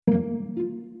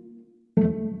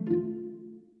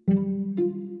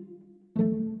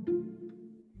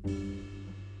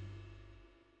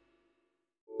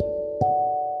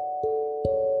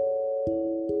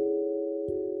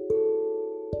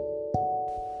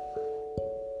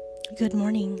Good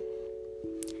morning.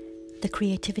 The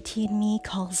creativity in me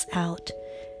calls out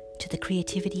to the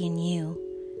creativity in you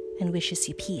and wishes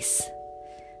you peace,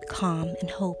 calm, and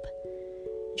hope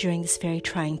during this very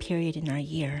trying period in our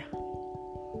year.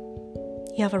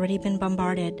 You have already been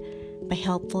bombarded by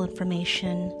helpful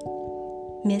information,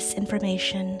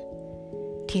 misinformation,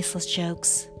 tasteless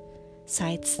jokes,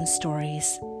 sights, and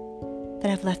stories that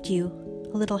have left you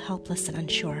a little helpless and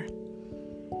unsure.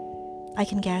 I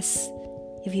can guess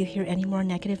if you hear any more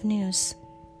negative news,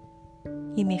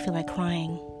 you may feel like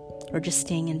crying or just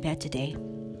staying in bed today.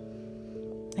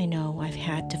 I know I've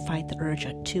had to fight the urge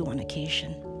too on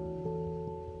occasion.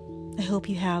 I hope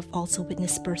you have also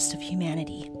witnessed bursts of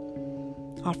humanity,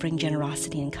 offering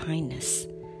generosity and kindness,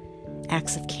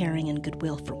 acts of caring and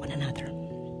goodwill for one another.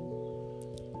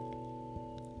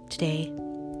 Today,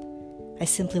 I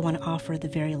simply want to offer the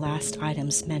very last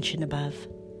items mentioned above.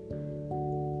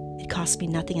 It costs me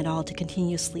nothing at all to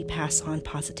continuously pass on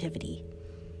positivity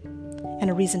and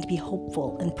a reason to be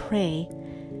hopeful and pray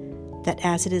that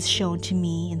as it is shown to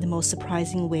me in the most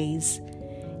surprising ways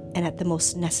and at the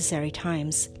most necessary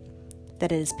times,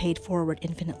 that it is paid forward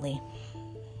infinitely.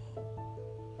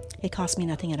 It costs me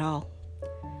nothing at all,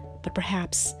 but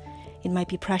perhaps it might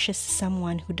be precious to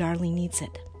someone who darkly needs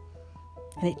it,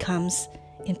 and it comes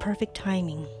in perfect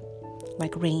timing,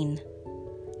 like rain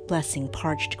blessing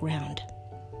parched ground.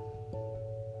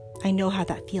 I know how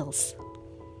that feels.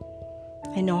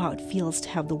 I know how it feels to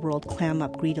have the world clam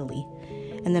up greedily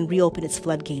and then reopen its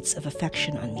floodgates of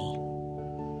affection on me.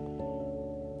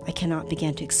 I cannot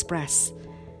begin to express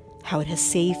how it has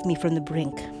saved me from the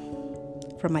brink,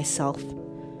 from myself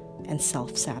and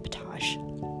self-sabotage.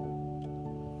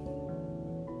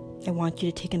 I want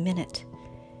you to take a minute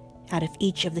out of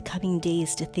each of the coming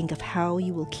days to think of how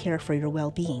you will care for your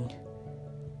well-being,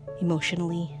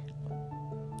 emotionally,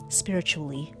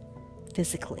 spiritually,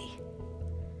 physically.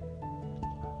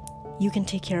 You can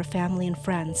take care of family and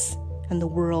friends and the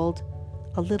world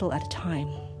a little at a time,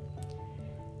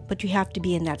 but you have to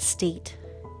be in that state,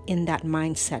 in that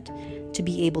mindset, to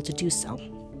be able to do so.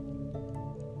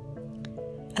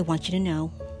 I want you to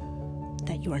know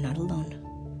that you are not alone,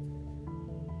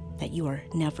 that you are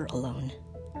never alone.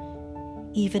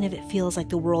 Even if it feels like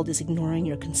the world is ignoring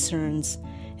your concerns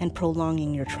and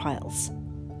prolonging your trials.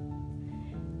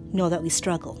 Know that we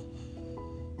struggle,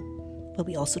 but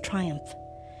we also triumph,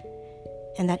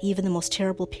 and that even the most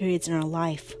terrible periods in our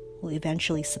life will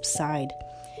eventually subside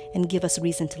and give us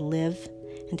reason to live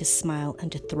and to smile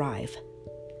and to thrive.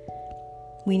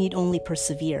 We need only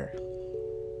persevere.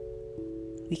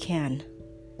 We can.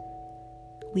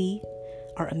 We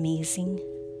are amazing,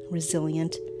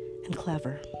 resilient, and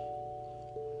clever.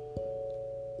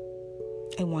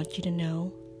 I want you to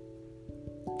know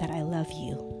that I love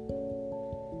you.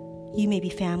 You may be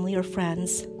family or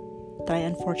friends that I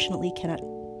unfortunately cannot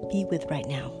be with right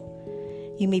now.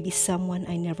 You may be someone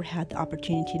I never had the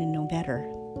opportunity to know better.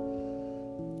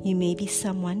 You may be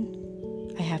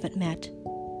someone I haven't met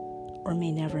or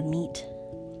may never meet.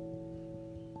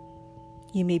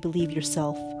 You may believe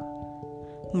yourself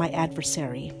my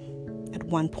adversary at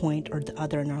one point or the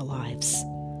other in our lives.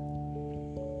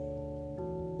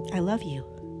 I love you.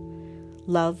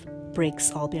 Love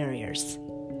breaks all barriers.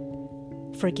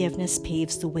 Forgiveness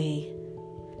paves the way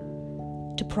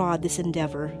to prod this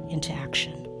endeavor into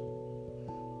action.